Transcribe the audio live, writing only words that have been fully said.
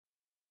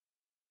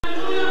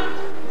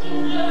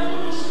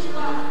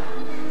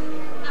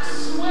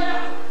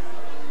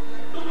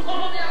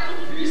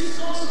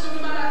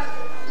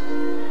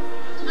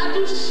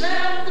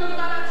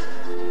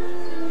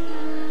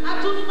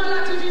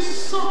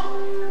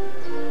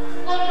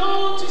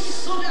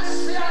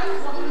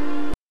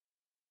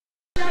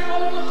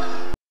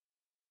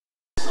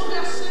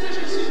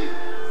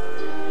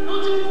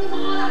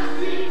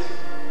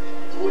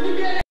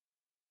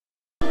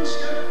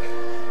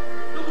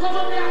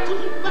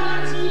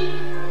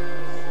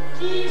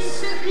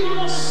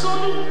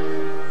nous.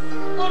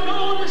 Au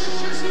nom de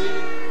Jésus,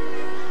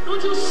 nous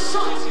disons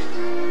sortir.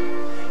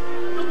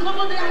 Nous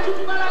commandons à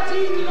toute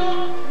maladie qui nous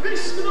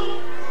muscle nous.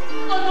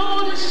 Au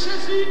nom de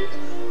Jésus,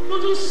 nous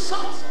disons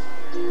sortir.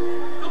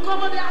 Nous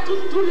commandons à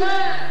toute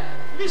douleur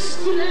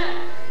musculaire.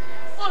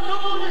 Au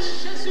nom de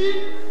Jésus,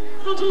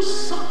 nous disons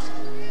sortir.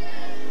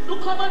 Nous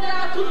commandons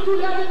à toute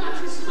douleur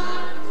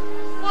rhumatismale.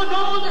 Au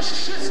nom de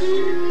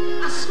Jésus,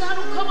 à cela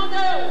nous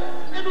commandons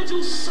et nous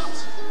disons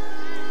sortir.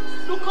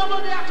 Nous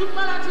commandons à toute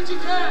maladie du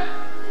cœur.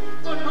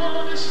 Au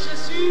nom de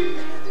Jésus,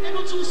 et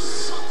nous disons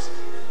sortir.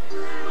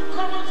 Nous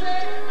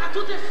commandons à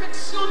toute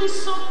infection du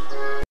sang.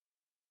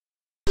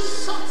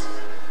 Sortir.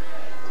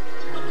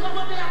 Nous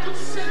commandons à toute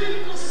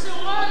cellule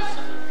cancéreuse.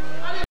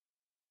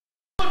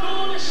 Au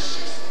nom de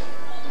Jésus.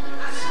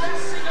 À cela,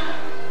 Seigneur,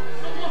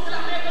 nous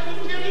proclamons que nous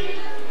guéris.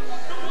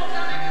 Nous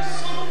proclamons que nous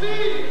sommes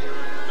vies.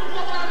 Nous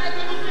proclamons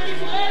que nous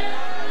délivrés.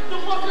 Nous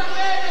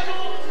proclamons que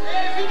nous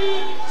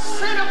venus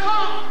saint de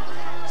corps,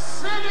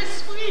 saint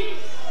d'esprit.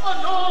 Au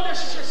nom de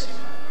Jésus.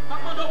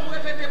 Maintenant, nous pouvons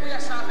répéter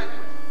ça avec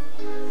nous.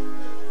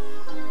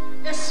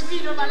 Esprit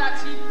de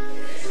maladie.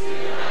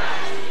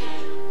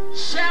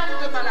 Germe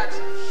de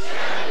maladie.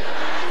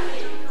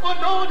 Au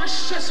nom de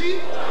Jésus.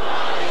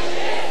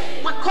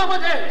 Moi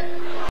commandez.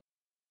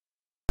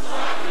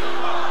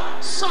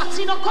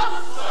 Sorti nos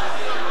corps.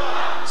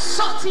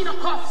 Sorti nos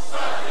corps.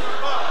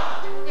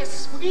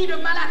 Esprit de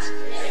maladie.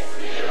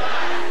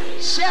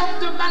 Germe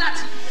de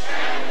maladie.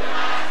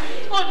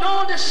 Au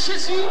nom de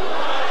Jésus.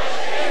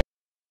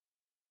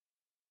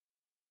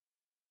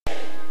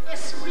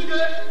 Esprit de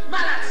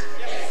maladie.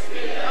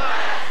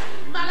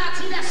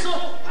 Maladie des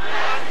os.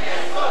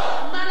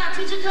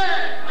 Maladie du cœur.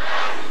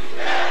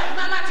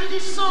 Maladie du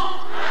sang.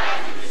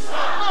 Au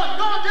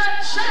nom de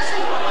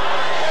Jésus.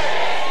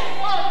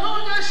 Au nom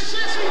de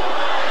Jésus.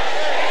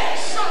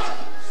 Sorti.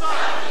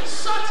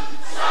 Sorti.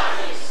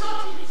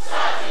 Sorti.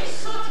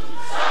 Sorti.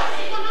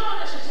 Au nom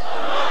de Jésus.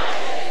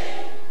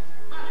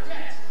 Ma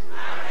tête.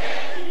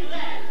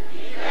 Libérée.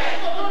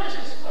 Au nom de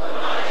Jésus.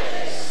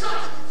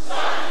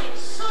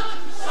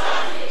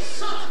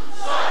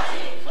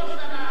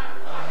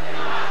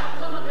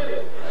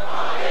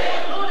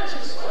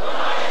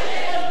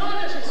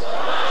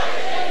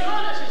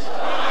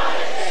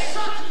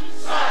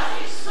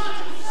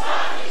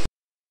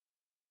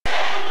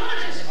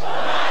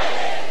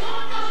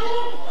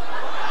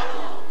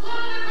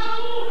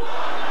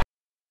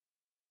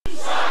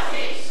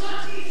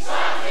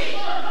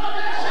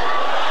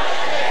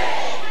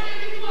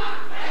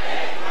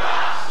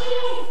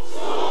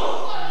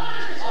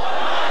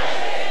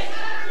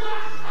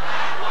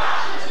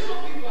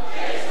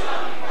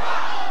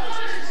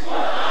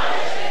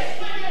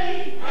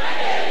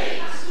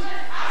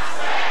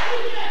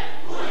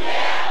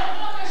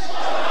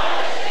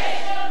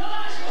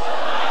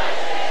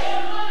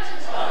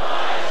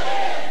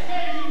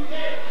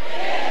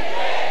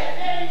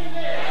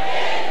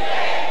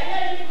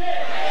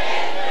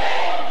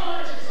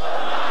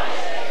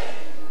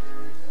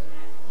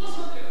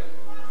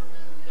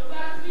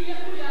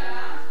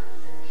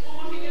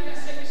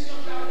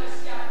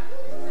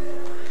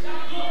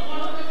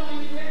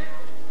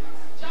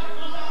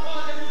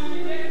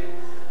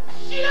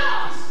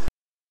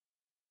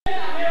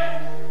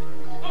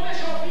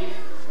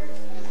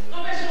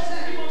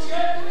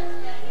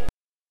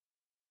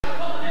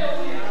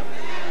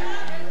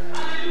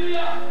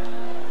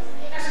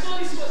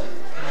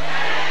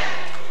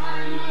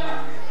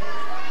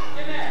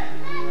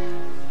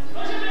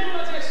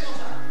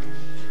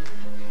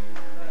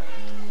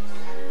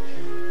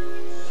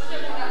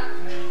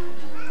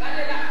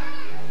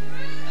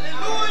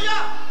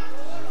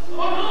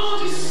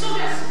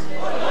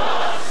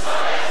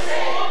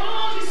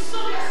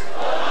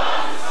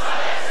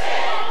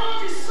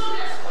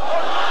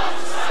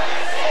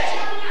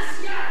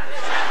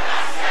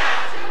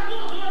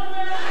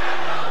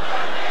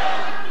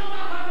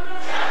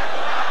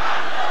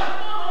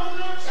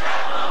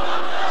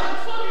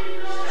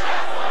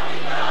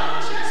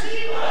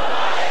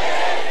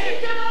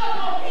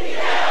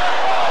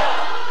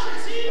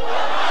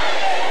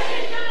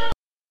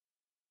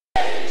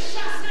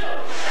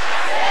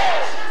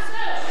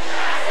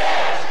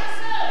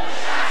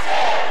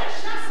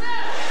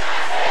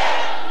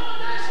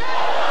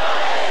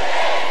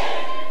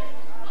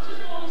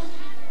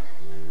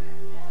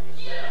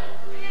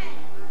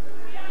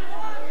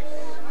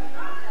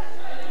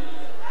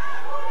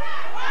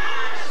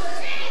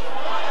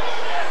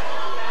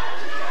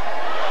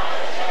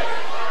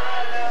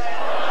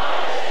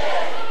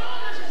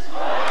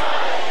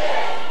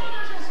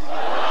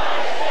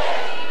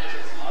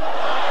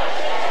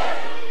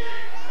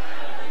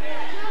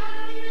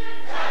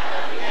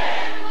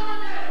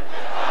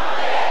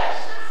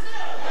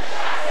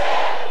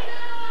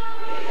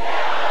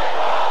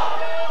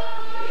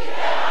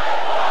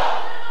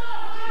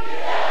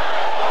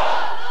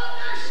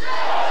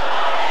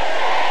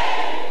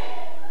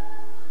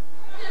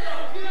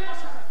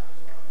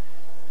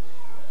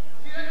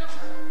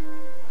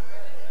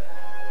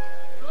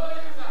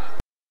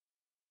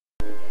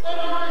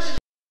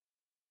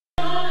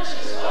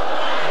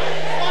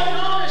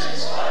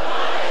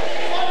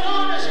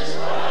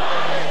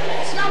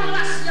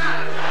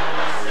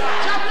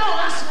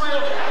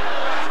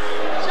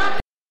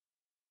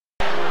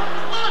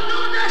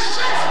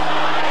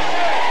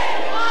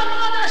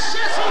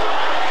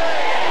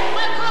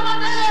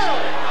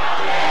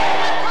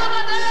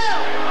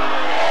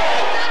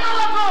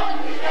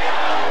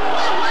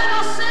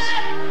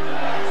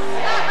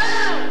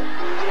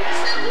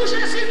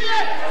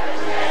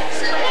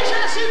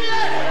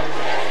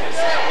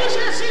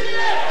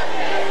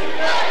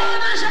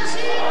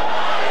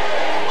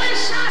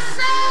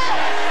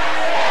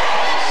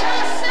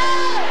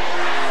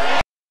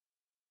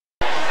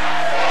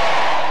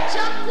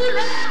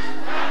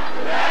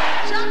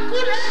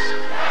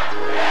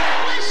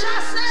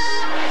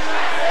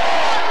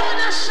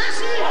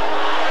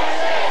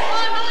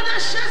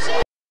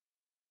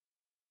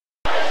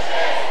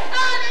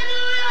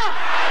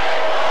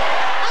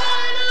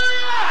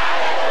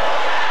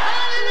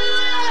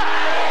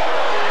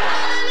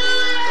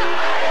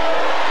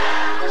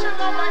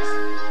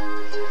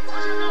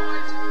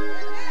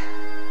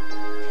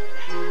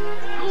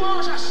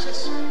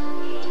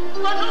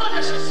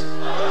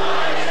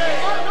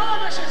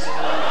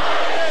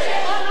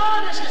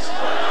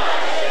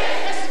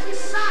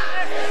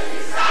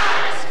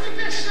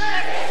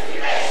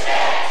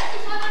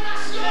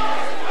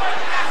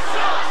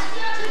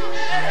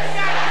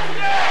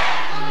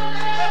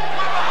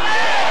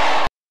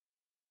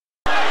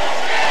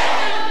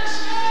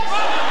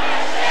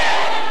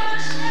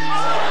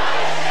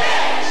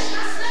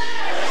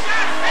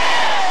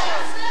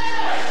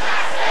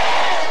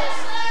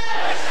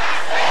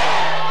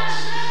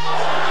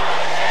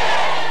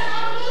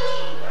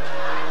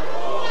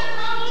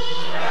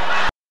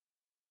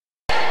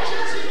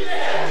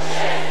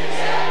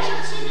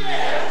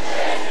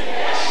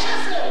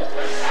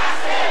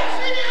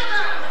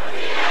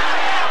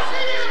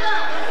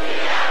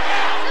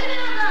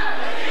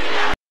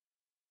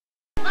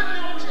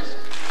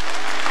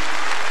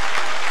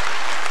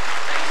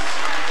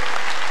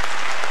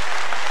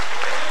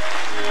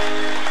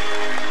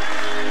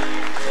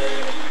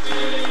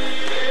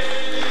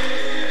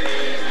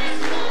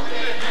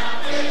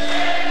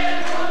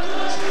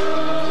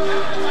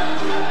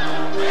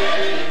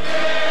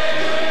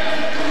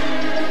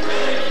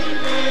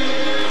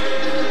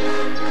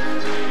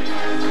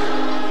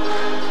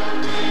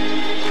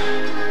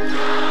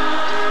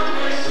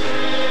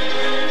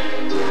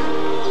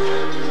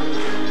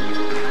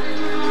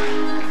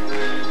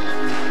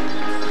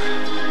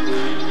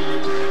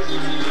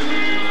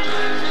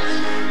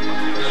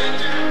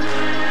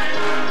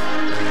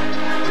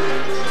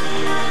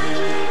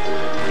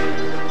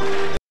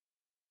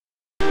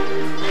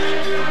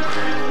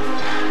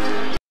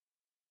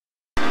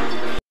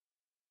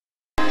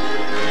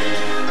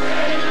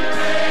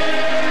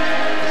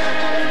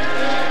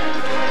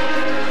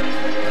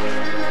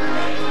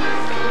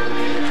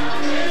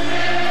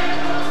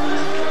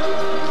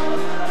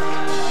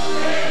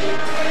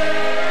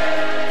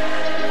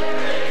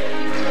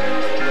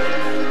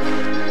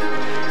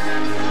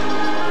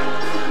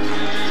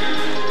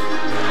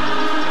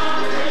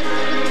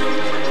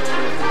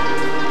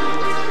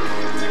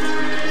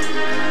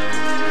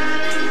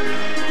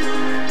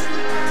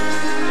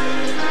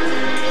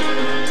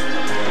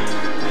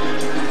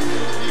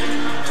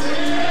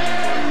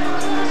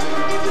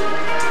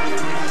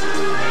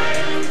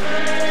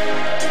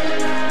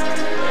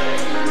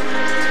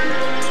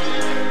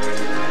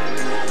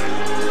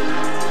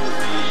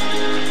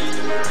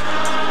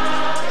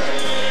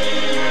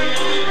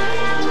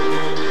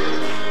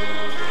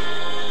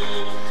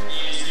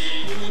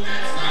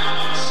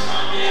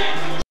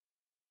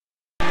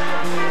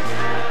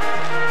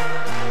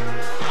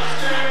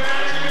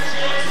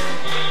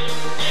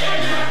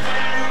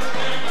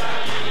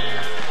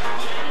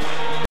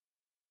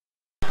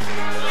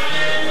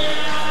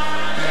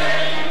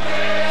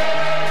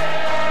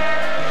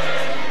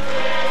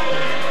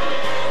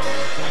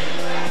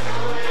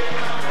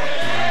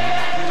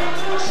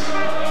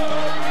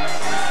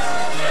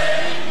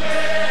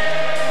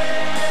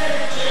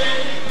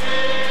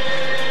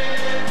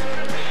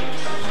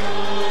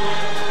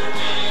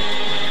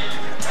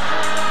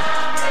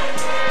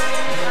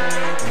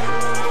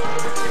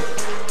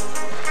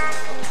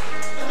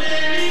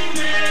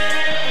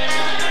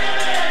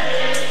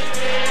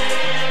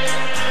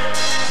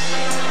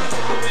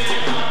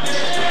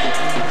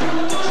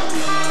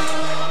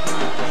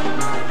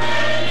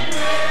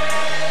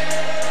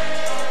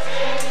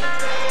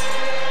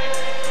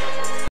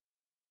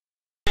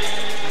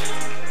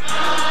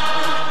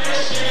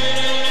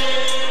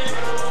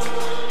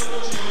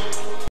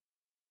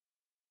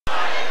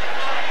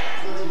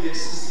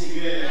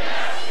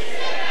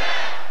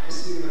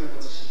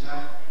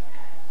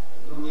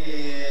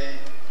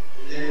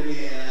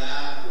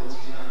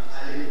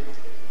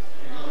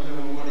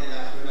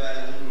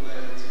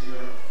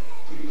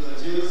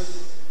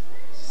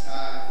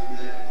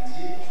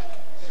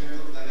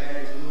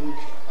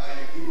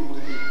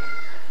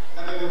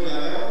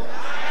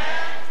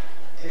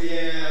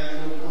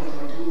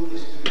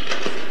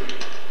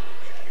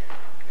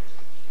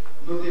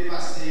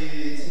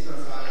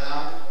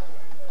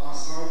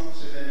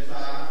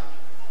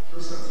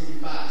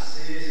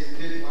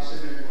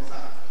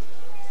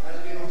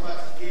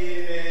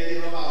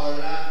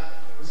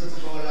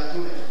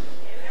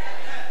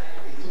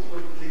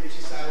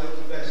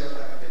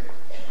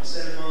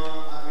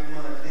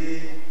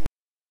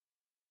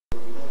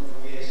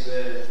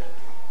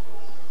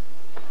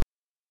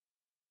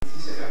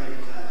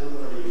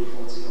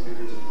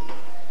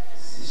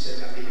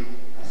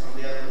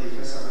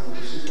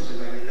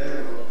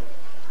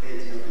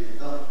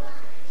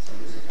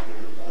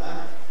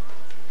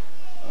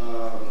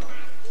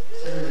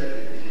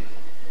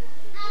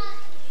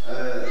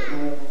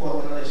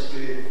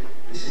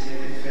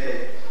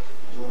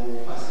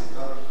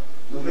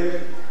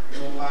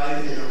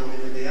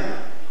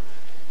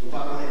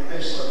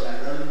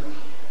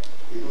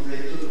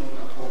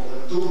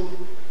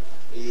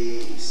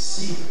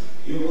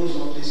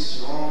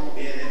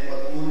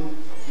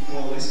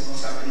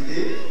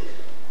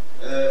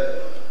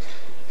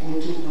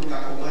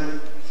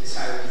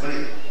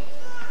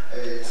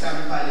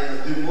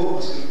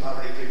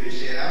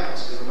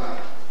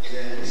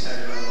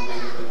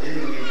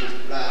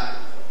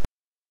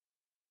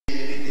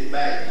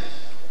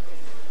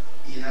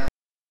 Il a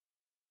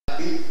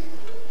appris,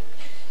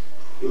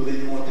 il veut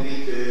nous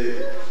montrer que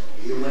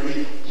il m'a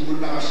dit qu'il ne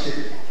peut pas acheter.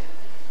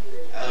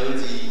 Alors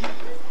il dit,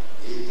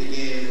 il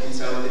était comme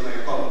ça, on était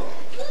pas encore.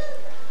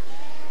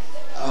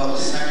 Alors,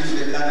 ça qui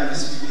fait là, dans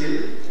l'expliquer,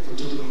 pour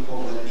tout le monde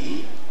comprendre.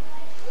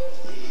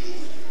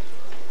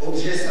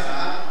 Objet ça,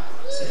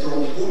 c'est une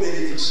bonne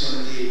bénédiction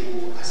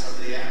pour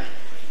l'Assemblée.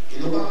 Et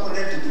nous ne pouvons pas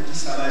connaître tout qui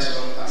ça va se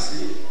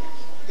passer.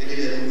 Et les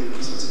gens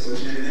qui sont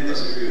obligés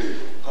parce que,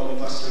 comme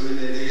pasteur le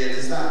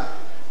dit ça,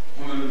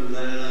 nous-mêmes,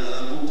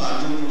 dans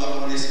partout, nous ne pouvons pas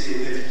connaître ce qui est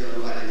prévu dans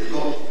le palais de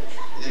l'école.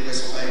 Les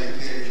personnes vont être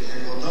très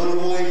importantes. Nous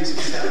avons une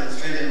spéciale, nous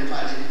faisons nous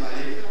parler.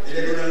 Et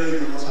les gens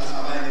qui nous ça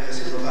va, les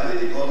personnes vont parler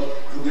de l'école.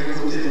 Nous pouvons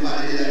côté nous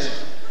parler de l'argent.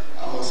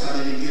 Alors, ça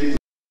veut dire que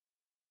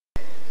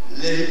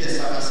les vitesses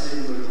ça passe,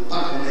 nous ne pouvons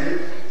pas connaître.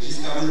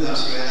 Jusqu'à présent, là,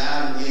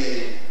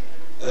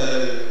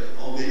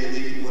 on veut les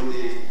équipes de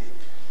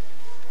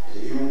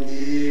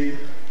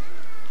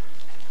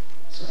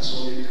ça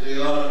sont des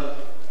créoles.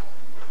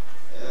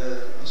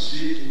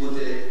 Ensuite,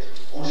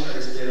 on cherche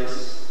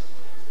l'espérance.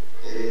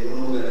 Et on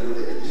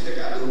fait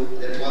cadeau.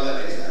 Les trois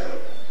avec ça.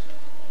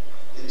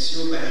 Et si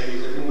on va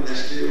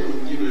acheter,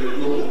 on dit le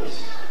gros.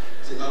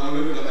 C'est pas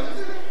moi-même qui va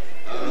acheter.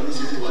 Alors,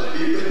 c'est trois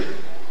Bibles.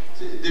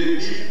 C'est deux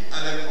Bibles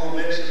avec on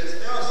met chez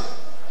l'espérance.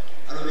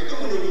 Alors, mais comme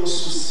on a un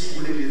souci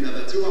pour l'église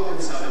là-bas, tu vois,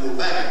 comme ça, on va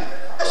bailler.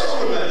 Est-ce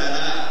qu'on va là?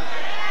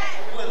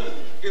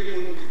 Et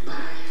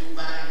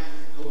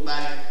on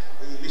baille.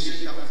 Les chefs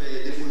qui ont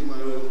fait des fouillements,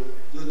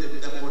 ils ont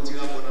peut-être un petit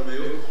rapport dans le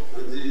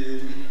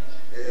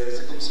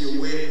c'est comme si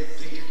ouais,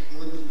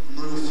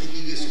 nous avons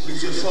fini sur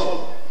plusieurs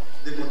formes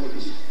de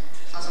contribution.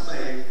 Ça, ça va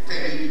être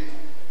terrible.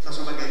 Ça,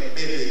 ça va être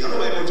merveilleux. Alors, on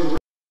va continuer.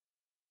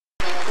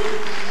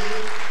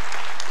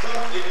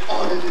 Dans les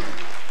ordres de Dieu.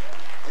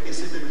 Et bien,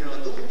 c'est même genre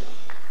d'eau.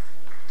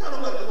 Quand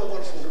on va faire un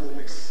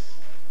comics,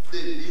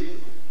 des livres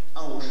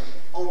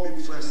en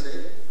Bible français,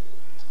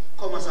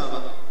 comment ça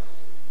va?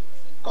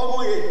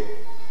 Comment est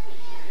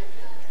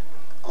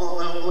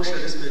on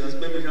cherche l'espérance,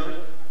 même gens,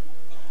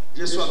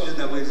 je sois de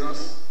ta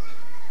présence,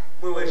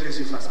 moi, ouais, je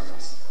suis face à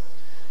face.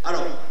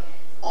 Alors,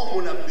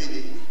 on m'a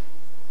appelé,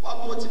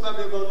 on m'a dit, pas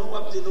bien, nous, on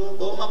m'a dit, non,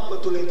 on m'a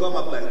pris tout le temps, on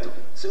m'a pas tout.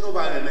 Sinon, on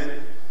va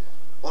remettre,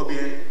 ou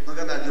bien, on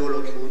va dire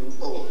l'autre monde,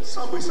 oh,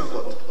 sans bruit, sans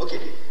compte. Ok.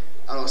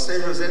 Alors,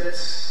 Saint-Joseph,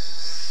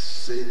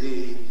 c'est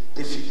des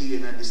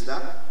figurines dans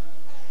l'histoire.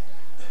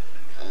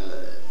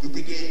 Il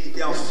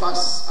était en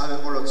face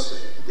avec mon autre soeur.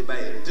 Il était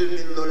payé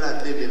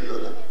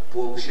 $2000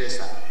 pour chercher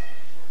ça.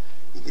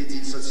 Il était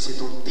dit que c'est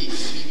ton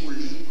défi pour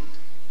lui,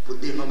 pour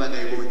défendre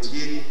bagaille bon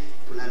Dieu,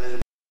 pour la langue.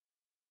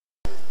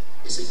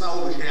 Et ce n'est pas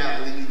objet à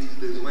avoir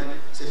besoin,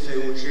 c'est faire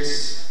un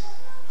geste,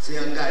 c'est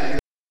engager.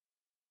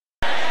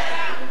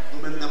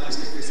 Nous-mêmes, nous avons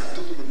respecté ça,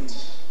 tout le monde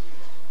dit.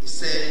 Et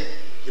c'est,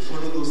 il faut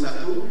nous dire ça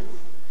tout,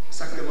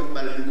 sacrément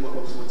pas le quoi,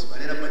 il faut dire.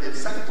 Il faut dire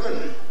ça que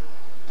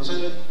parce que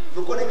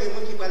nous connaissons des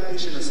gens qui vont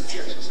pécher dans cette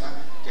situation.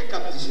 Qui a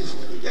dit c'est faux,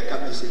 qui a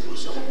dit c'est faux,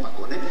 on ne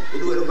connaît pas. Et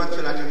nous, on va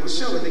faire la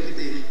révolution, on va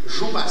quitter le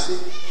jour passé,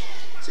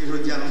 c'est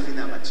jeudi à nous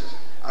finir la matière.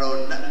 Alors,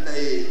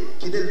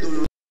 quitter le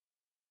dos,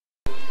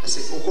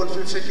 on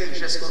continue de faire quelque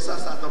chose comme ça,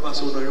 ça tombe pas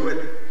sur nos jouets.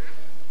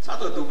 Ça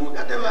tombe tout le monde.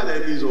 Quand tu vas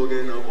les mises au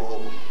gain,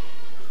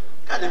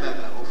 quand tu vas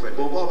là, on fait,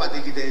 bon, on va te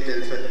quitter un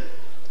tel fait.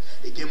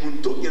 Et que mon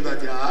tout qui doit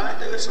dire, ah,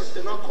 intéressant,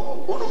 c'est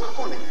encore. Bon, nous ne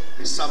connaissons.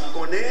 Mais ça me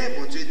connaît,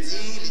 bon Dieu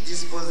dit, il est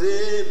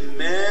disposé,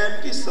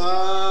 même qui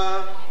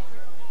ça.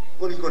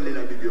 On y connaît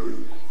la Bible,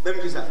 même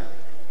qui ça.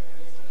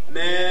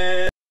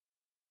 Mais,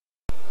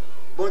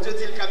 bon Dieu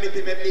dit, il a mis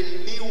même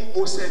ennemis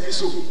au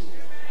service.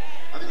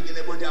 Avec que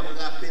les bons dieux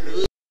ont rappelé.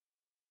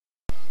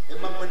 Et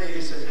ma connaît,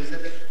 c'est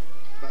Joseph,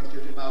 parce que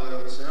tu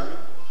parles de ça,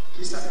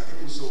 qui ça fait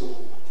tout ça,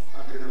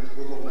 après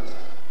le combat.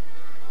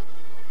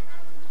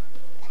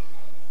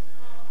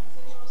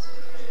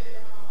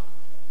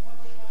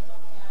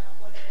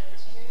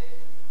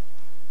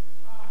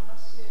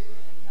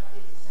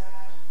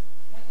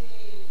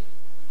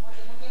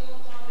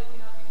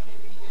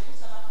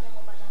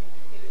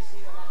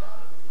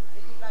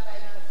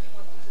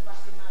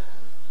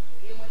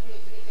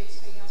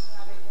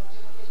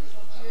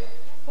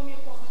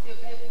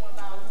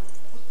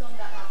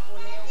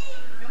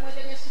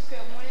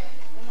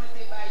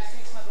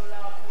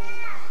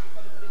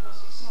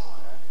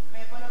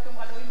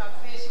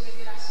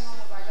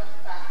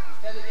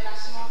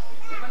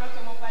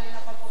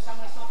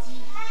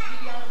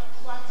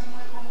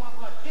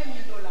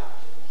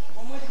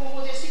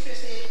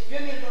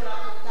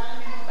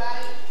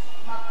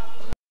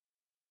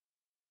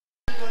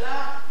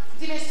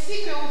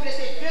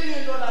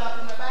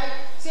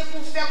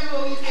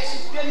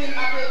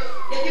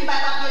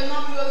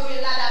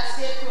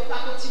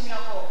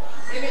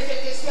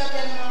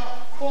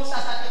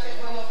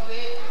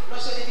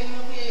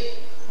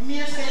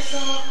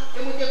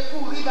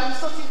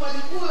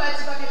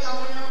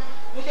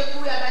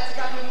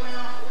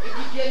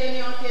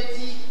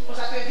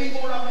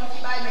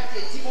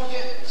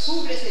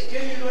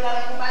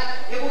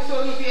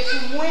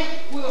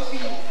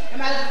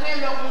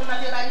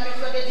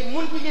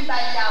 qui vient par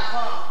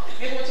avant.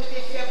 Mais bon, tu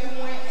t'es fait pour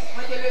moi,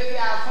 moi t'es levé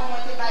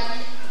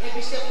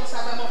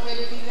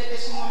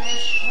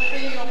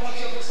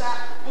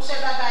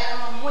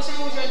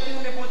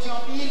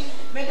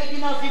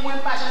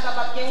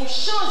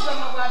chance de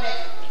avec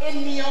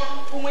ennemi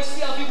pour me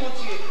servir mon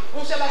Dieu.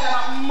 On se va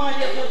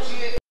demander mon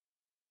Dieu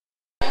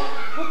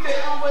pour que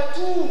en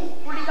retour,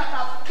 pour lui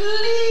capable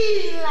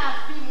clean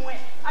la vie moi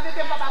avec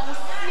un papa pour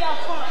si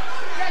enfant,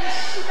 il y a des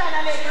chita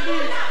dans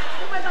l'église.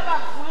 Pour que papa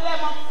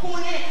vraiment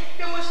connaître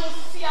que moi son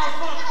si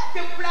enfant,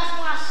 que place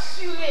moi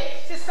assuré.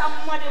 C'est ça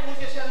moi de mon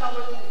Dieu seulement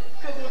retour.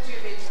 Que mon Dieu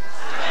bénisse.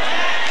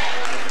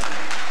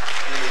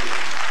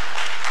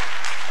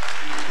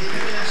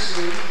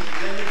 Détermination,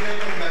 il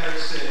avec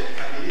ce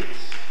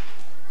Camélite.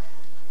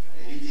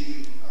 Il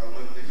dit, alors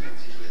moi, je vais faire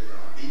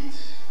vite.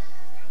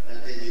 Dans le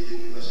dernier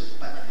 2000, je ne sais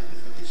pas de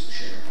faire ce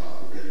cher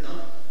par problème.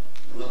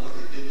 Nous avons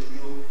rencontré deux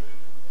tonneaux,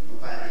 nous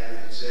parlons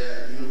avec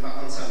ça, nous ne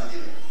parlons pas samedi.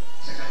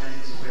 C'est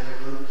Camélite qui fait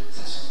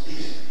ça sont des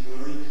filles, on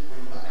ne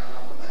va pas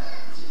capable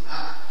de dire,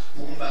 ah,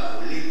 pour me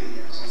rouler, on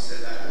est en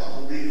censé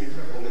d'avoir oublié, il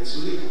faut mettre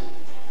sur lui.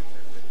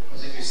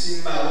 Parce que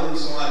si nous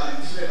sont à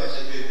tout faire, parce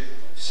que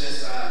c'est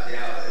ça, c'est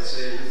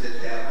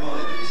avant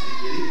de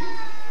expliquer.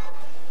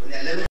 On est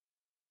allé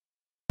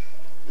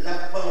là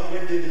pour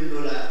moins de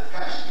 $2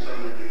 cash qui va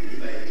me donner, il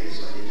va aider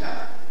sur déjà.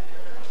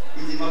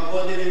 Il dit, ma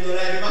bonne $2, il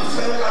m'a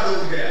fait un cadeau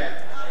ouvert.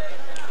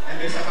 Eh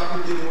bien, ça va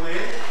coûter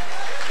moins.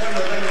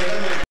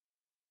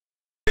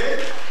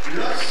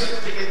 L'autre seul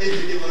qui est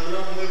défilé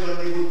maintenant, moi, je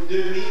vais vous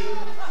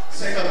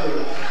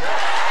 $2,050.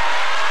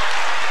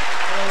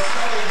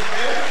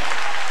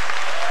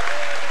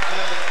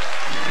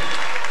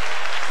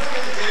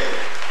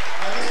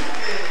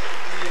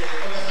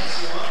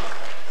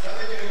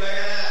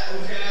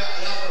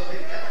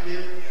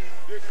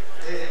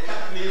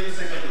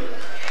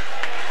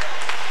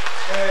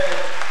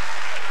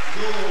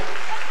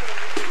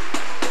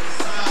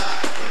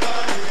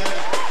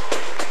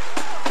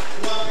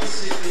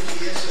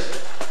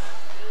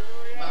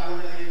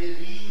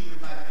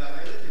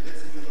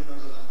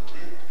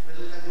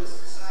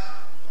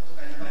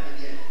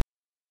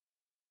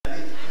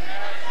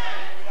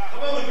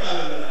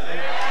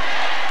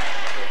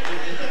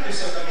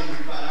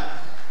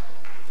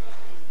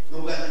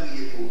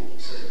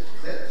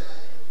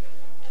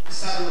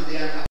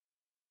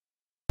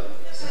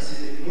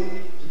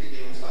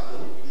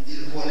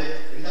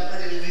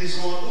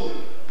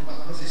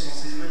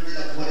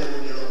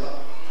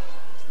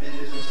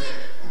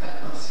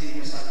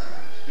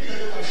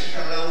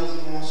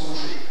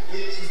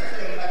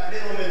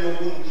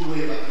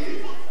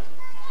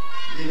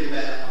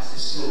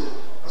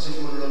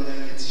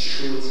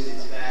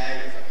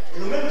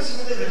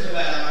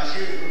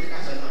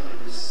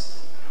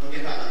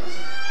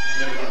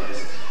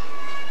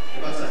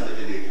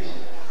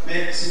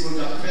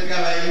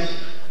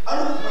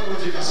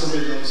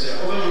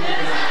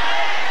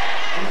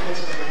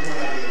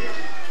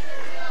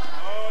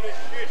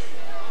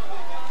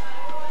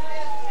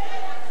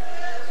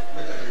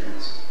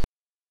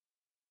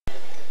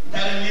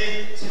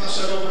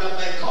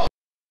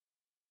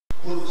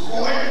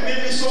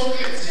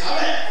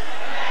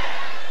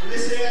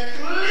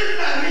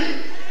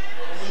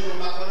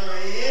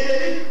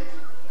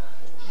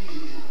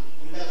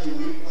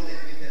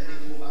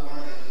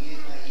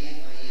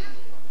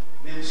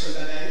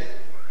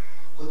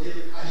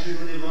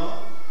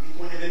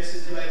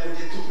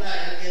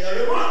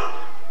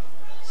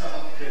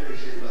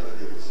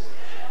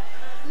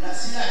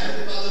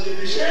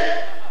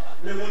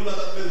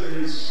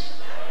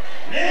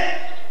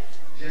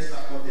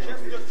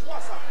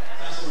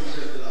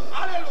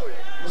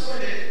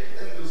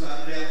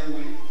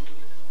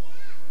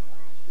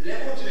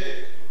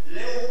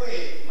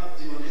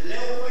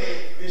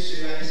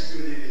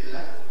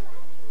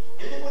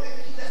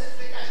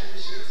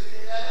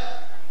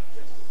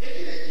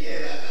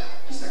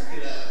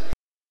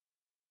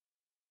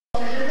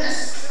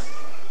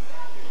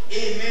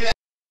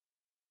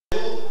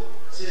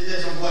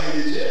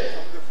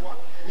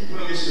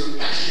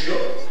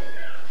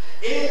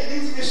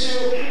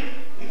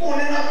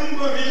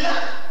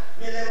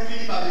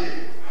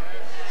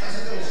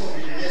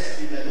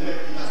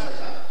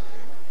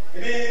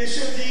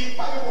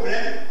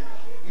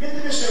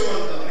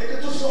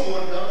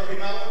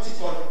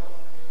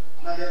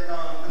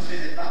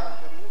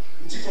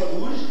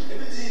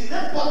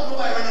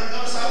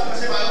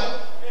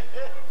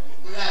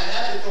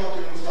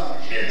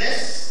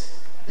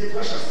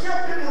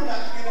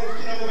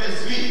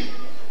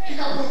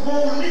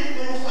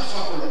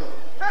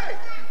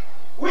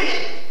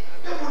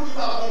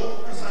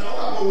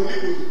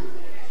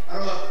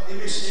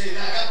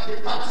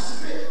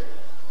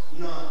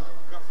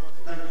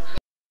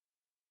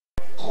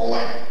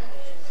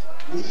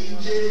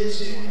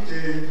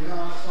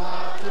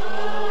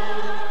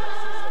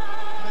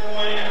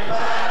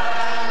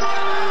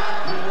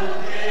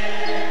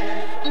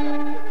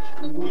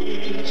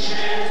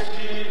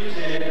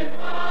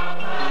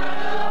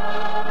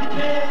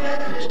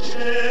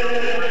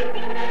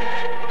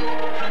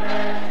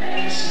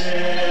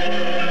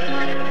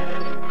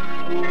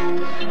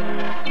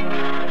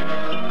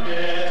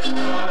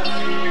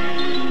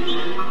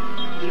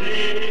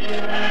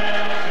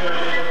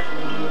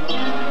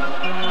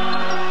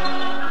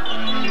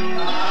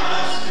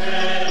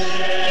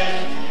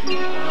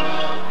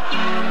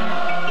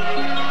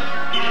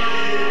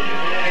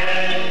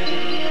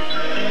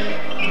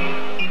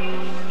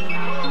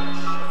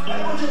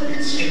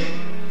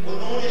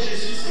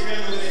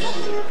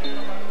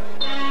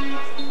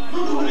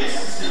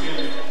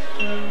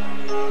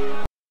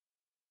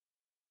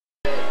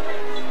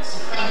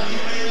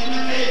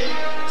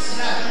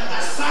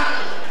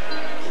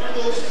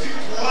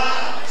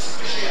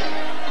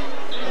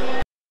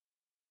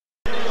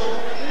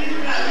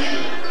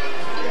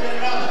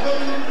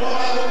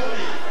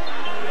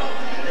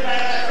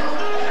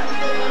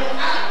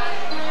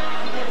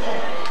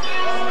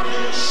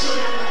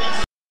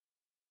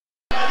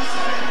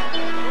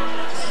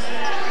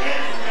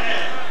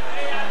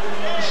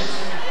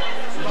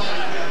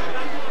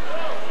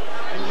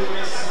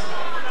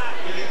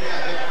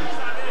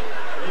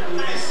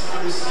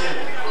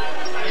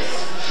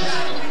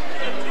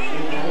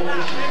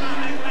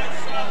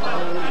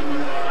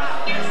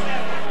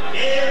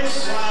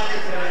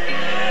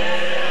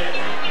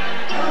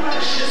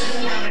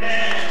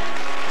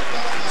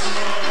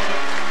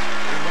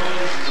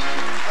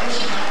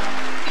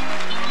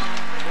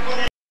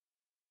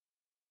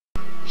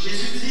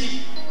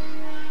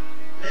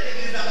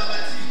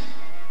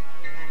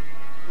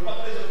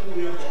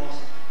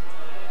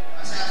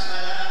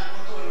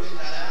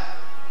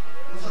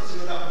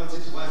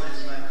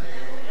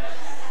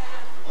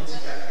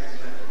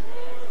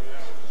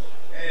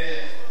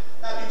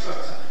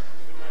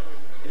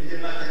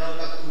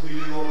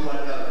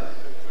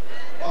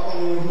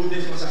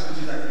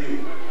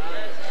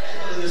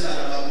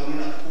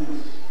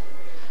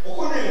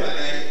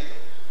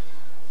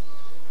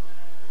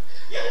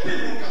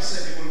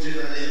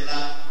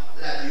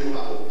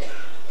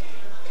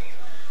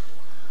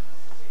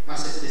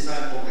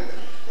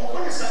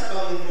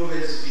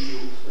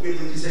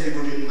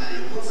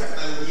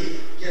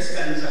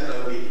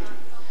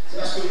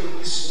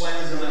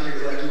 soi-disant marché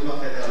de la qui va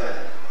faire travail.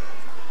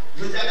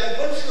 Je dis avec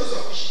bonne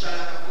philosophie, je suis là,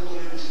 quand on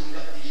est bouché,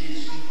 quand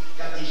Jésus,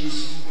 quand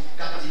Jésus,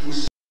 quand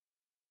Jésus.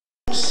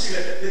 Aussi,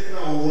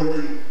 maintenant, on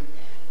rôle.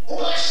 On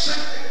va chaque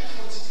qui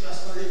font petite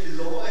classe dans l'église,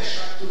 on va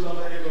chaque tout le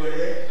monde les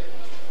connaît.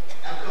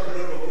 Après, on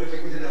va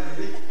écouter la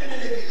Bible. Et bien,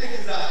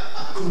 l'église a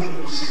tout le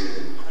monde aussi.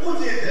 On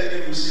dit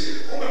éternel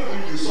aussi. On va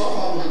vous dire, soit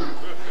pas bonjour.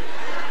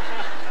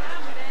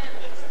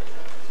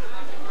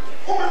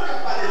 On va pas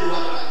parler de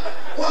loi.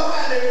 On va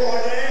parler de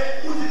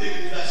connaître, on dit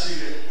l'église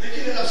assurée.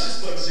 L'église est la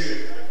suspension.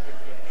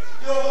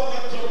 Et on va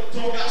prendre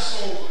ton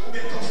garçon ou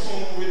bien ton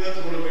femme pour venir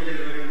dans le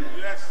l'église.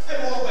 Et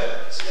bon,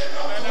 c'est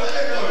comme tout à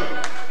l'école.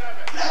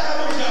 Là, t'as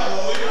mangé à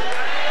l'eau, oui.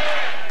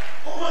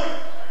 Au moins,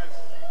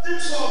 tu me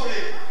sauves.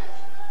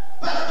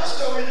 Pas parce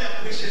que vous avez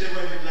prêché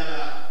l'évangile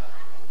là.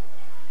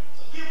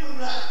 Qui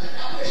vous a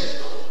prêché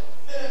tout.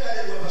 Mais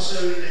regardez-moi, parce que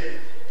vous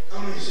avez un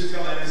monsieur qui a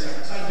ça.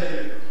 Ça le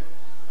fait.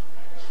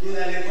 Il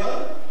est à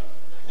l'école.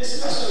 Mais c'est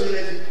parce que vous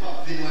avez dit,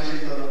 pas venir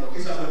manger dans le monde.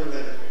 Qu'est-ce que ça va vous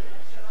faire?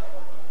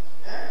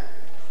 Hein?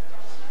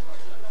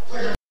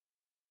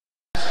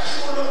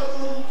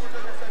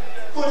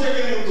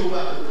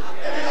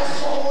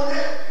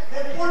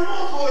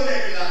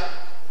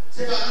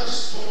 C'est pas notre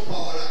son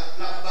parole,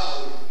 la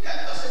parole.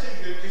 C'est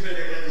lui qui fait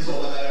des grands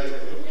discours.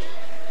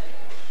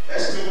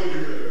 Est-ce que vous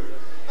voulez?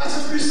 Parce que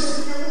puissance,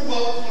 c'est que vous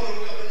voyez pour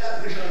nous la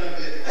prêcher en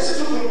anglais. Est-ce que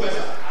tout le monde voit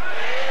ça?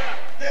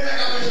 Les gars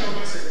qui prêchent en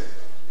français.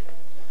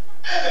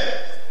 Eh bien,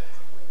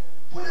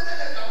 pour les gars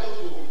qui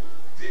autour,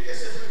 vu que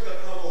c'est plus que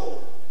nous.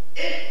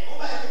 Et on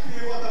va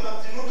équiper votre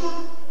matin, nous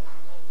tous.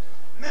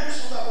 Même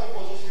si on a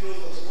composé un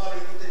philosophe, on va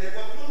écouter les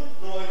voix, nous,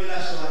 nos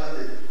révélations à la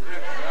tête.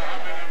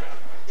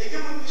 Et que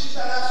vous dites à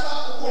la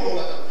soirée, on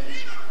va attendre.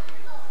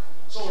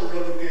 Son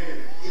l'autre game.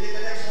 Il est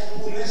allé faire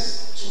une promesse,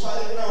 tu vas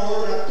aller dans le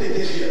rôle de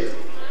PDG.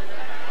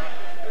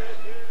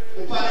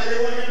 On parle de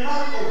l'éloignement,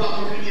 on va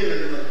continuer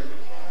l'éloignement.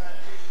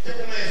 C'est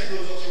comme un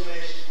philosophe sur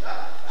les là,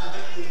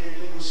 avec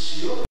une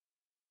notion.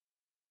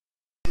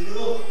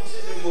 Nous,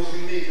 c'est des mots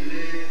fumés,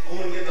 on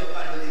va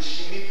parler de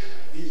chimique,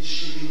 et de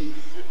chimie.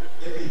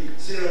 Et puis,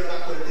 c'est le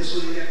cas qu'on est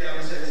solidaire qui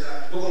a fait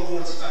ça. Donc, on va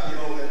un petit papier,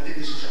 on va mettre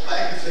des choses.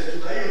 Pas qui fait tout,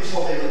 il y a une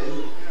forme de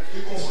l'autre.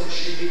 Qui confond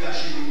chimique à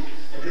chimique.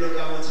 Et puis, le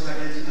cas où on dit,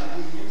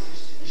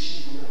 c'est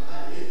chimique,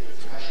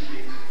 à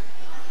chimique.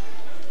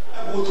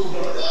 On retrouve là.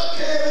 Ok,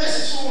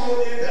 merci sur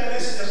mon internet,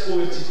 c'est ce qu'on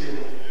veut dire.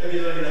 Et puis,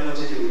 on est la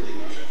moitié de l'autre.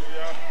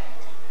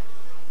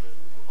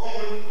 On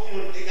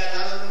est gardé,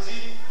 on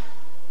dit,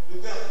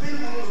 nous avons plein de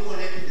monde nous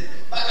connaît peut-être.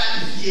 Pas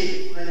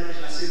qualifié,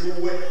 c'est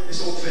nous, ouais, mais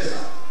si on fait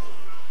ça.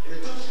 Et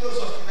toute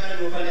philosophie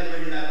qui nous parle de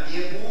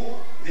bien pour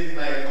venir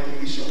faire une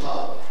contribution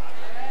par.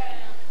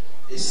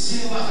 Et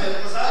si nous va faire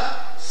comme ça,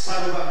 ça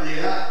nous va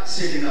plaire,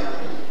 c'est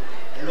l'inapproprié.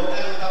 Et l'on va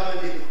nous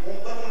dire, on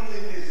peut nous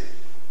l'église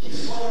qui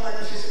faut nous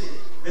manifester,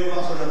 mais on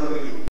va faire notre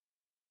église.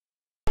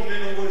 On met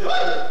nos bonnes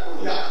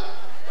choses, là.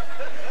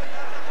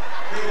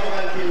 Mais on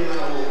va le payer dans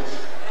la route.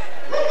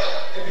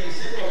 Et puis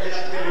c'est comme la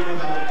terre de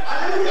notre amour.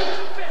 Alléluia!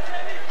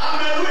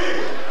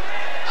 Alléluia!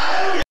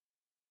 Alléluia!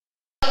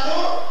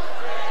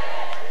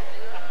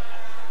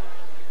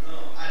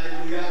 Non,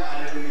 alléluia,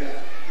 alléluia.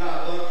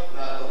 Là-bas.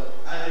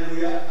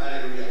 Alléluia,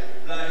 alléluia.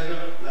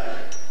 L'argent.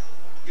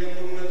 Il y a un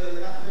moment où on a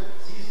fait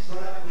 6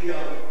 dans la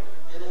prière.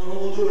 Et nous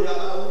avons dit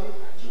là-bas,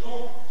 dis non,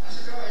 ça se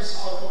travaille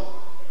sans toi.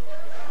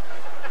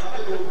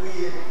 Après de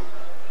prier.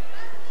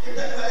 Et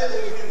peut-être que vous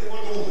avez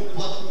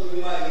pour vous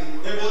marier.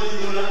 Et vous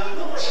dites là,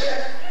 non, mon cher,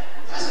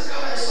 ça se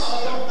travaille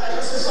sans toi.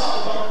 L'argent, c'est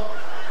sans toi.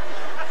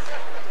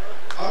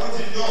 On nous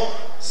dit non,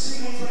 si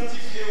nous nous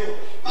sanctifions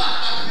pas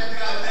à faire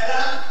travail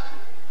là,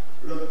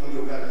 l'autre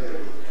monde va le faire.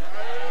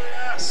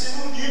 Si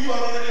vous dites qu'on est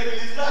dans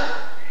l'église là,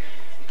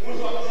 on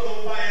doit prendre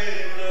un païen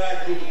dans la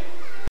radio.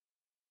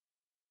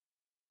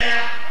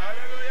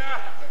 Alléluia.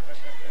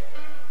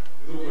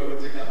 Donc, on va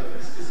dire qu'à faire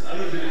plus.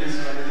 Alors, je vais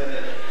laisser la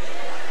l'éternel.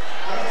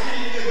 Alors, si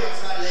il y a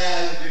ça,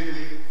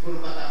 il faut ne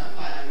pas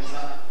parler de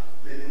ça,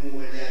 mais nous,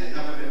 on est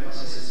là, même pas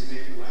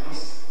sensible pour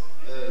annonce.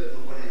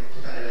 Nous connaissons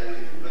tout à l'heure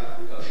pour là,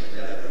 pour changer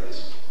la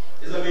préparation.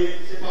 Les amis,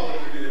 c'est pas on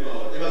qui les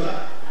paroles. C'est pas ça.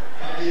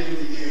 Papier, nous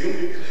dit qu'il y a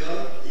un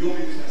créole, il y a un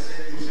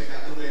français, il y a un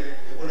cadeau, et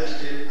on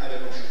l'achète avec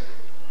un chèque.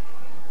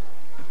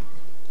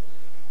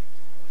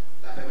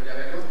 La famille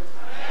avec nous?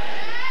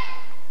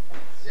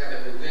 Si avec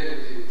vous, vous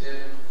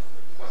êtes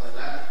pour ça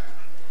là,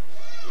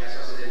 il y a ça,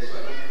 c'est des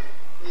histoires.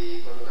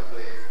 Et quand on a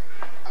fait,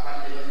 à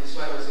partir de notre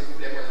histoire, s'il vous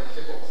plaît, on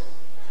fait comme ça.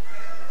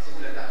 Si vous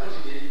voulez d'accord, je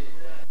dis.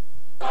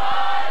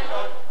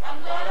 I'm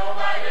gonna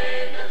ride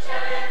in the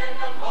chariot in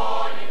the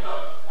morning,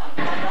 Lord. I'm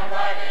gonna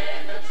ride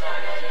in the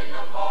chariot in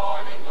the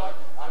morning, Lord.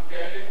 I'm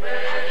getting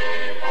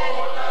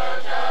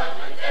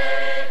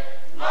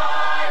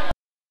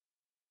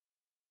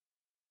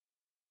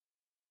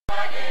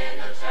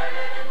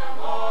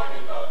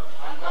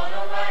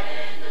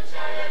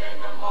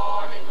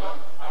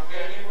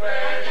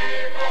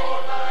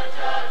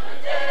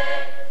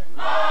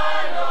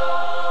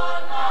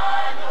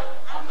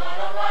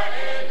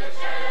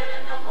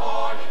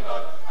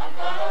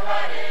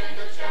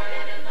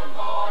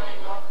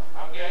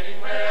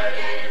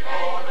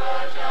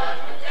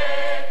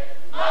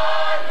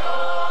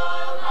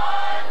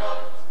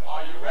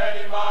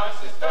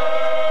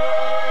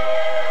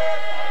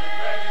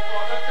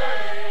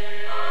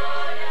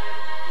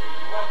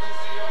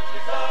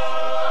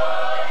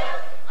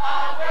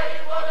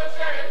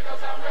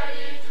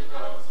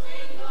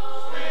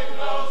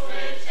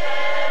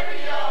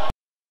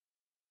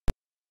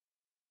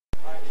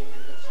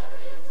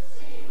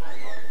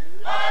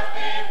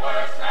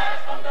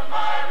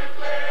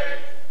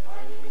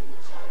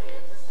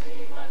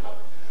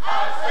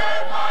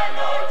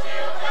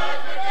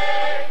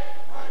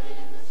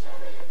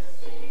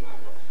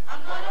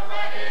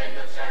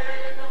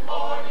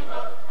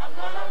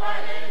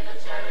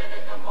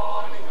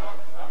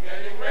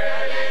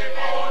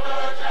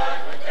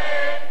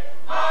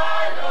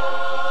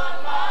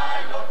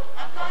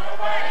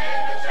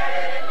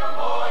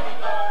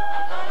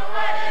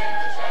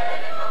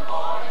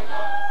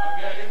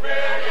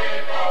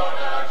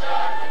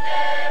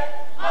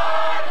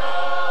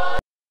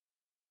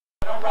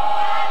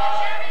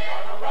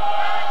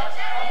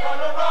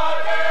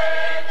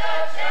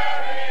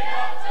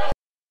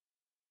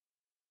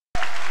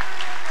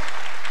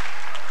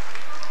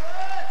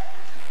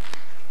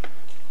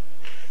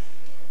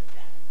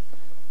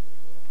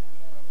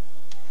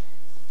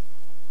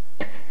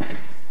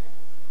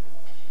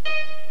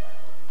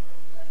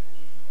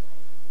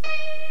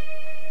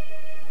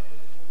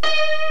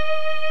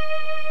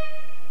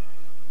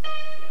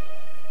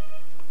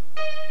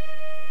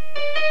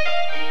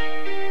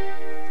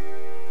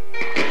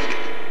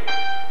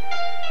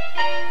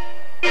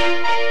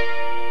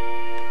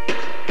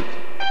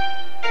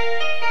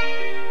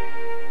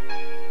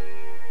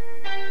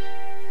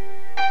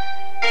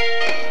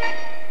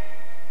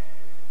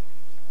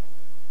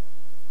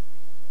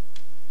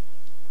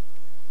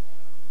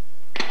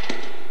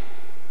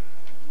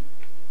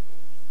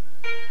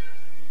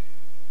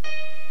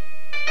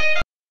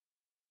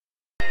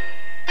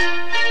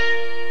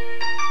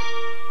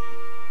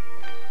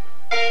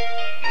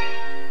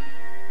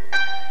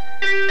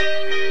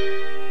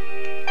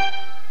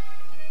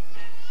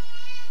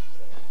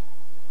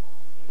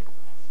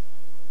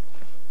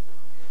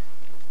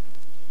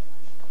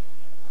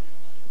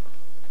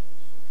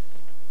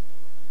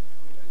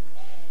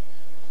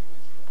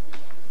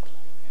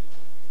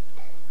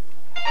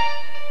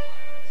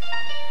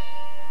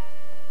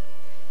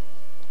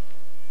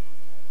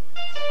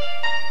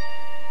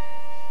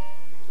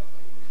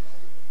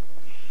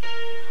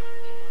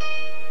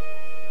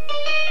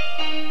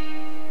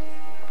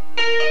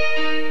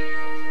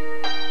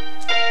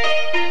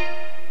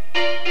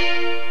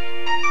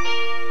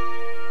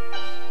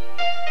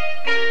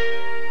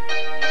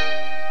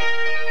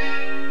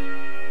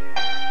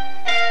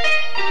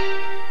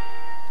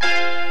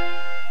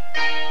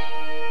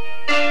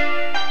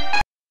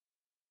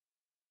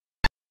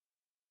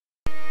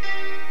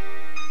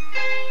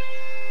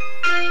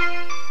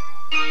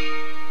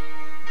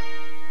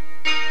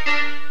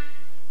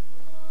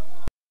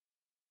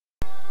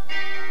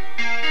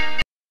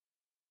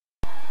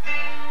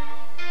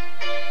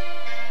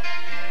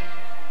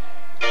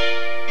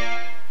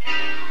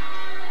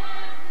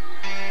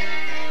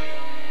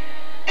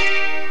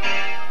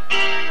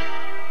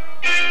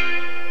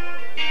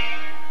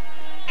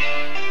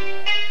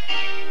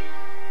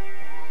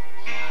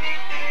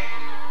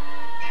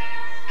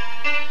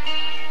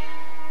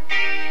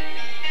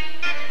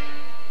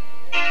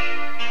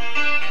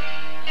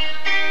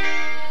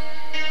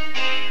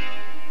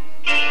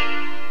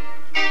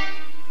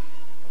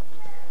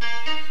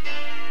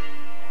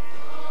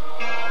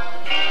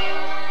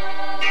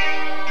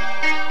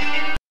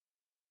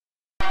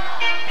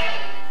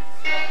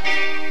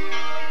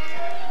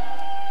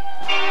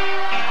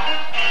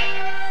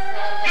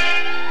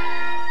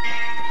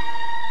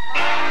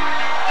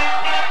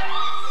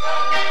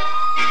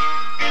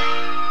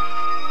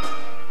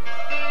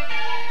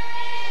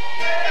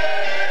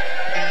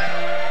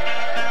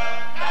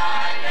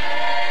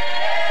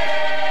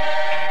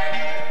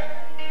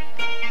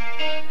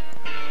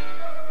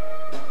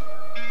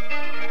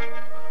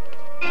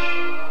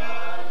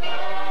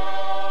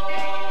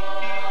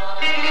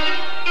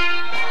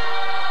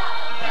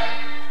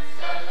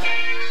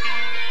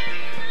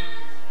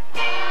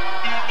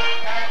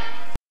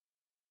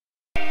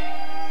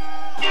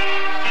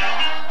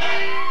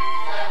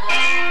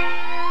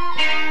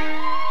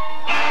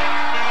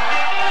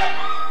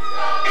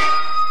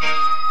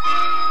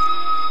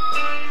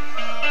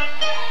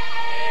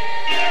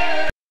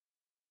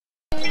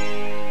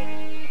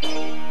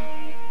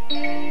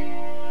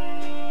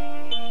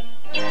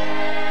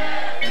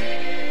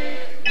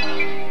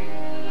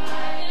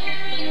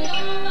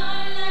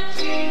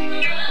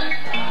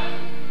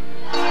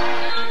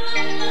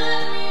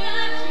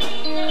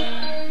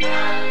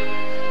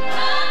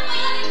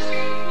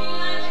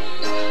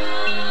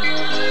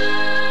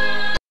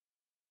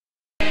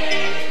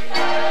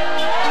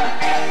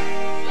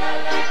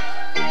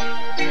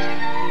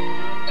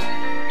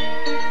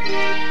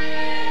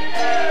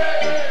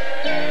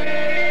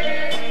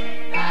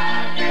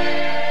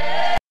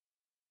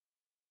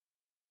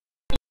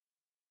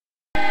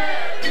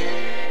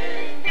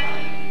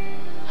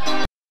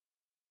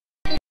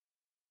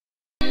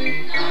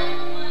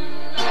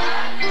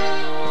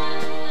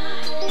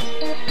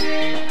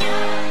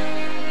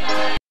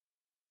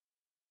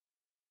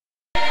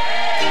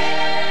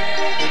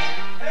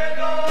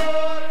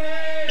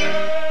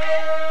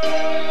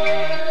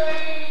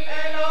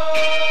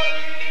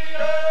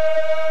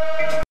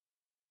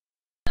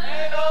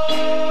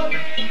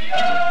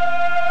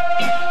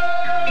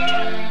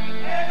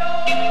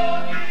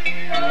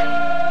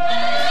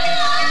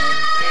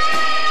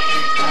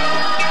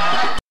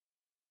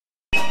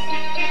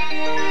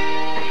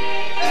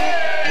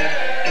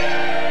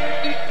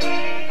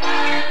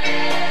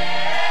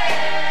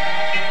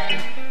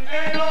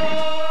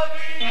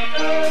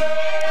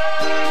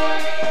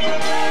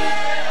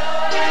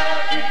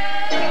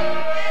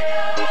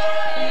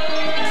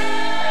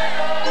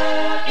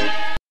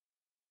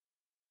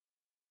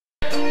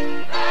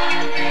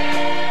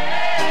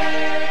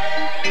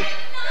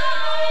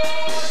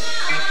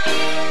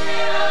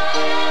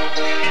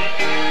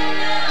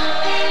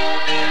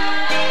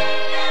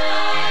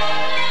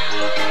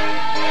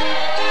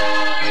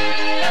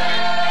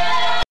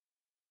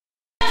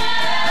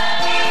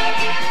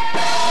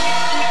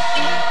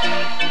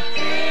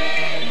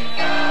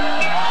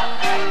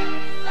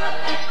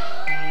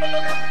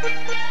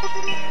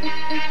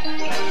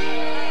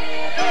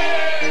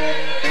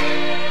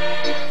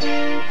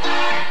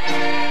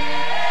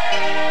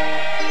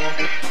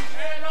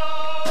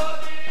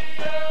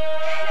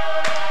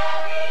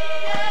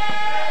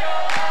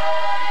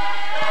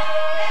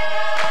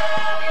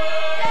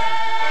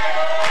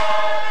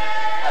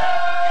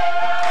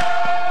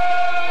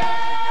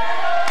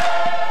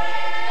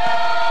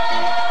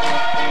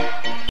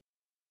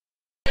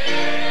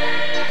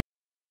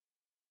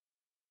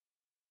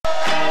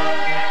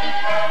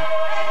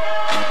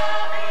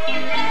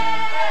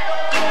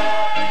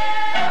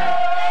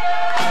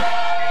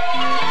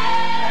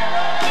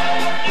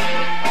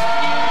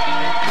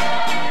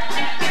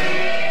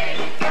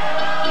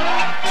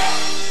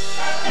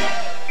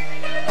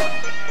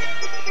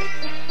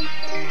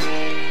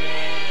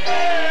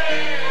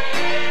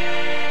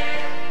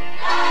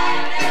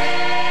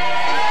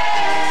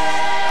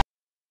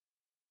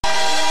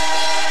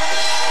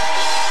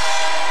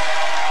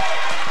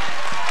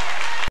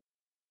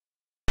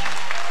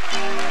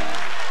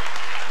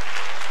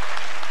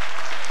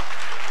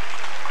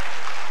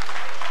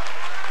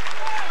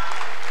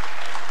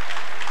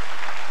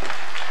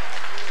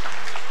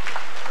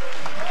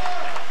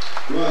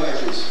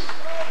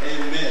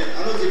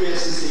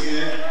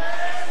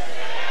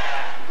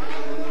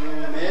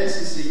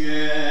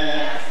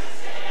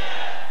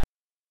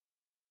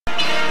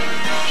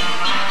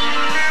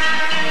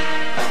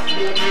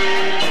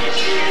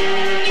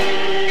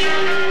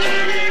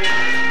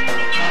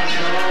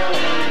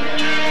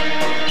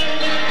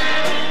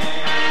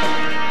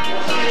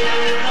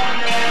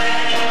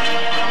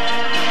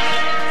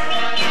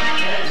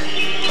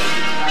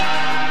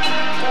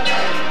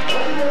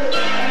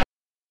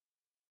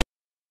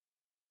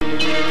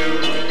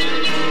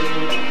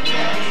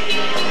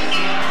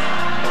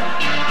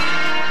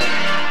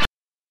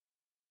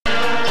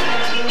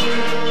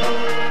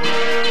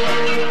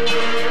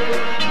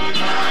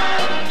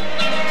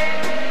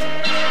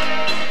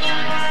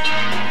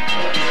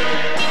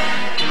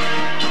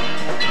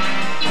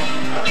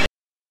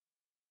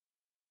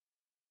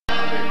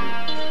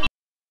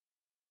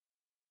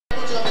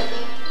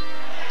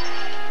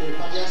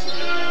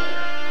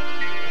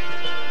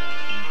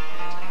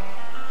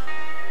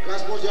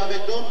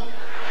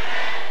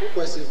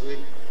Pourquoi c'est vrai?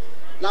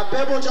 La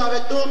paix, bon Dieu,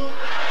 avec nous.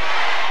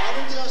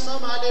 Allons dire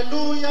ensemble,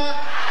 Alléluia.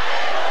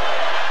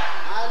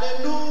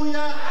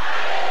 Alléluia.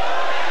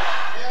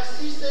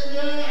 Merci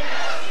Seigneur.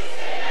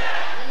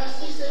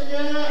 Merci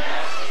Seigneur.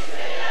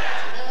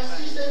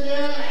 Merci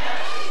Seigneur.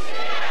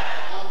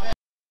 Amen.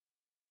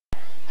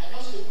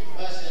 Annonce que plus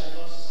bas, c'est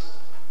annonce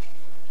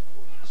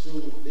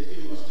sur les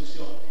filles de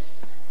construction.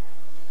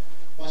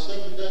 Parce que le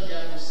temps qui a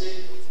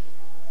annoncé,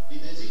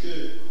 il a dit que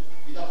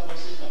il a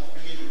commencé à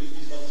prier pour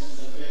l'église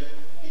baptiste d'affaires.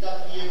 Il a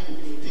prié pour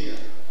côté.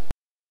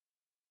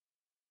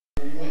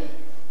 Au moins.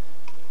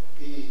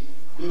 Et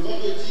le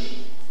vendredi,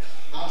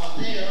 à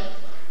matin,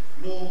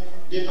 nous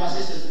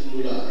dépassons ce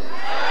niveau-là.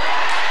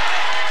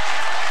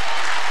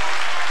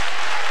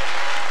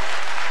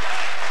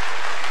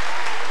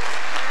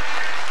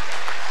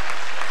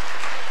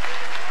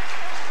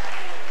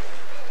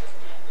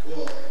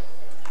 Bon.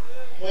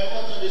 Moi,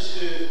 important de ce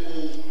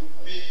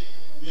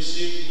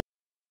monsieur qui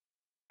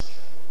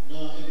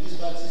dans l'église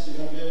baptiste de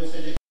Gambert, on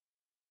fait des.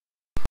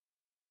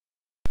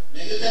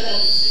 Mais il y a tellement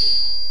de musique.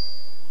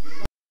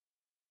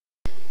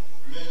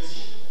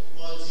 Lundi,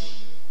 mardi,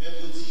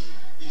 mercredi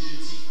et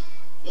jeudi.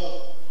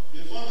 Donc,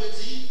 le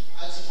vendredi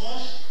à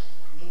dimanche,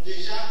 nous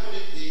déjà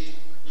collecté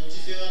dans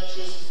différentes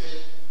choses qui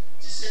fait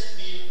 17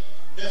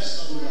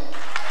 900 $.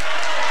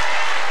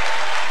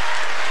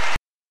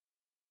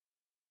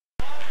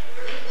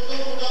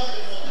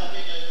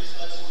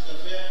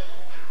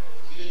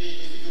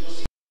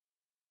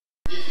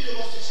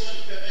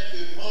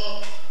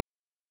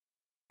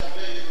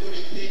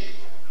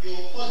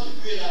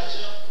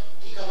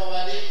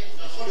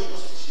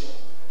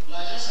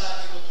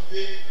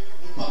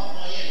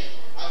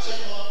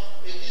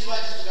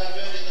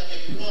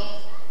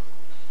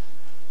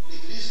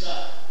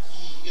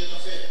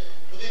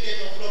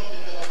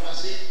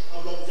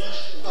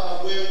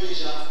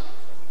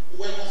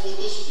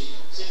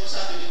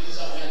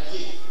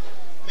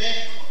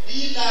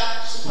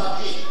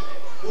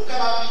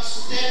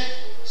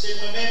 C'est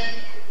moi-même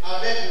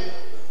avec nous,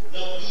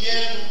 dans la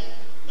prière,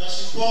 dans le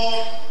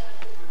support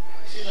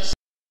financier,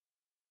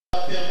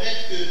 va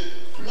permettre que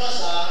plan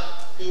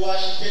ça, que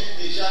l'architecte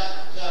déjà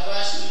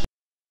travaille sur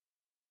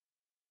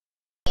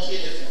les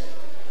fonds.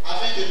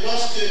 Afin que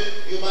lorsque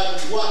il y aura le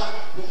droit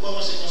pour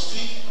commencer à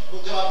construire,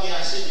 nous avons bien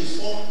assez de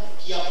fonds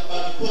qui a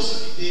pas de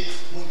possibilité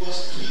pour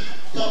construire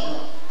tant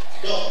plan.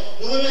 Donc,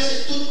 nous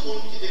remercions tout le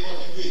monde qui a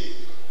contribué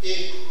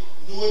et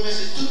nous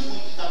remercions tout le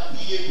monde qui a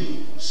prié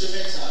pour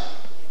semaine ça.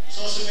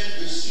 Son semaine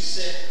de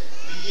succès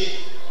lié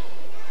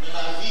dans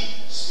la vie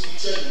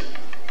spirituelle.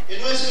 Et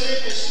nous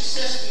espérons que le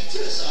succès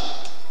spirituel,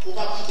 ça, ne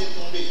va pas quitter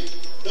tomber.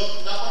 Donc,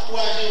 nous avons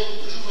encouragé pour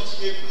toujours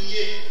continuer à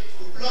prier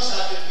pour plan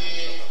ça que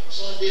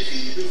son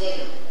défi devant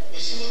nous. Et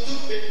si nous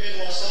tous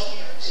mettons ensemble,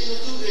 si nous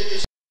tous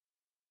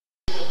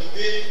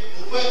contribuer,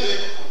 nous pouvons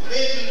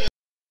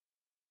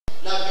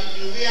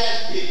une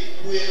réalité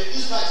pour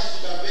l'église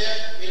baptiste du Cap-Vert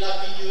et la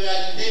vie une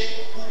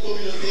réalité pour la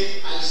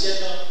communauté haïtienne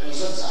dans les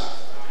zones.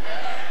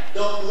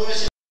 Donc, nous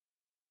remercions.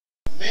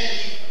 Mais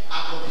il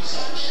accomplit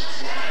sa mission.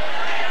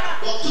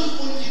 Donc, tout le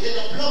monde qui était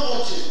dans le plan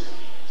de Dieu,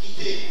 qui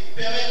te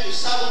permet que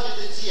ça, on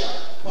te dire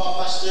par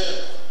pasteur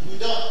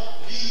prudent,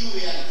 lui, une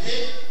réalité,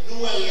 nous,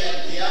 une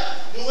réalité,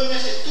 nous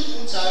remercions tout le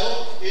monde ça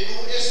et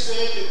nous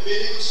espérons que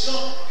bénédiction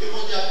que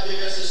mon Dieu a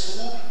déversée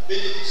sur vous,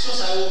 bénédiction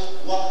ça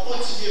va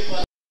continuer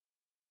par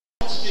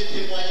continuer de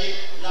témoigner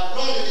la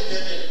gloire de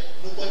l'Éternel.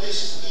 Nous comptons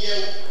sur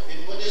prière et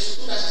nous comptons sur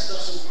toute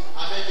assistance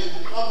afin que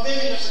vous, en mai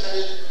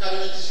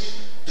 1998,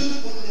 tout le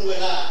monde nous est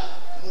là.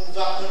 Nous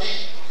va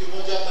connaître que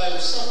mon Dieu a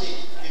santé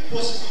et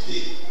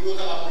possibilité pour nous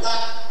capables là,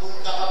 pour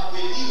nous capables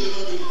de bénir le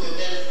nom de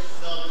l'Éternel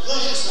dans le grand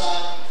jour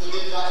ça, que nous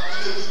devons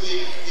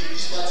inaugurer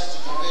l'église baptiste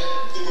du Cap-Vert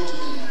de votre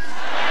pays.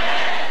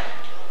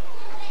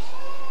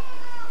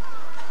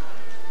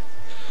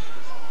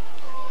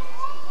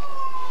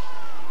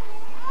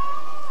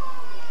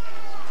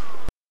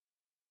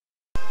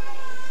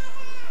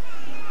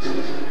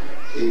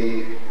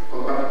 Et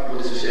on va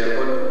monter ce cher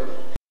Paul,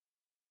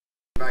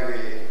 pas de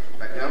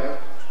background,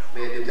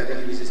 mais depuis qu'il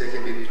est nécessaire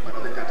qu'il y ait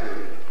pendant 24 heures.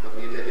 Donc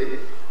il était aidé,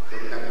 donc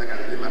il a fait la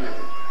carrière le matin.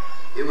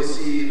 Et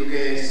aussi, nous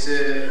avons une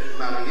sœur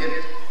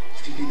Mariette,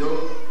 Stupidon,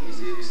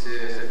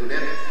 c'est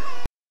Doulette,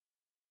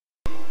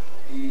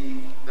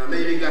 qui dans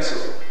l'immigration.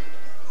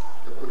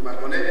 Donc on ne va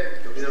pas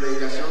connaître, donc il est dans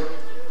l'immigration,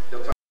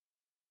 donc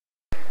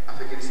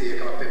afin qu'il soit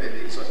capable de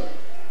permettre qu'il sorte.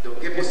 Donc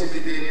il y a une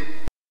possibilité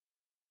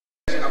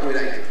à vous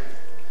là.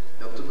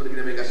 Donc tout le monde qui est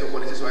dans l'immigration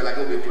connaît ce soir là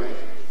qu'on peut pour elle.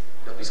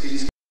 Donc puisque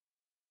jusqu'à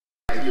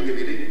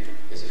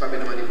et c'est pas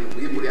maintenant de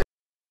prier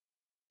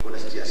pour la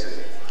situation.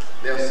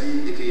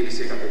 Merci et que vous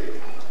laissez camper.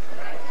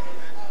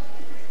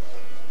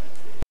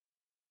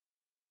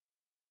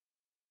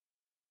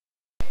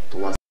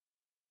 Toi,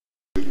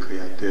 le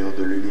créateur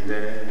de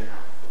l'univers,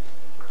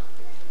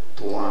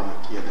 toi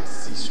qui es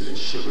assis sur les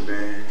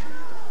chérubins,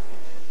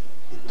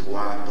 et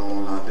toi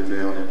dont la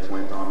demeure n'est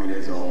point parmi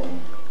les hommes,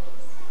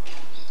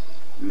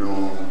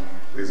 nous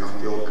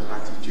présentons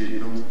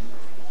gratitude, nous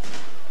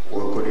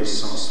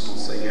reconnaissons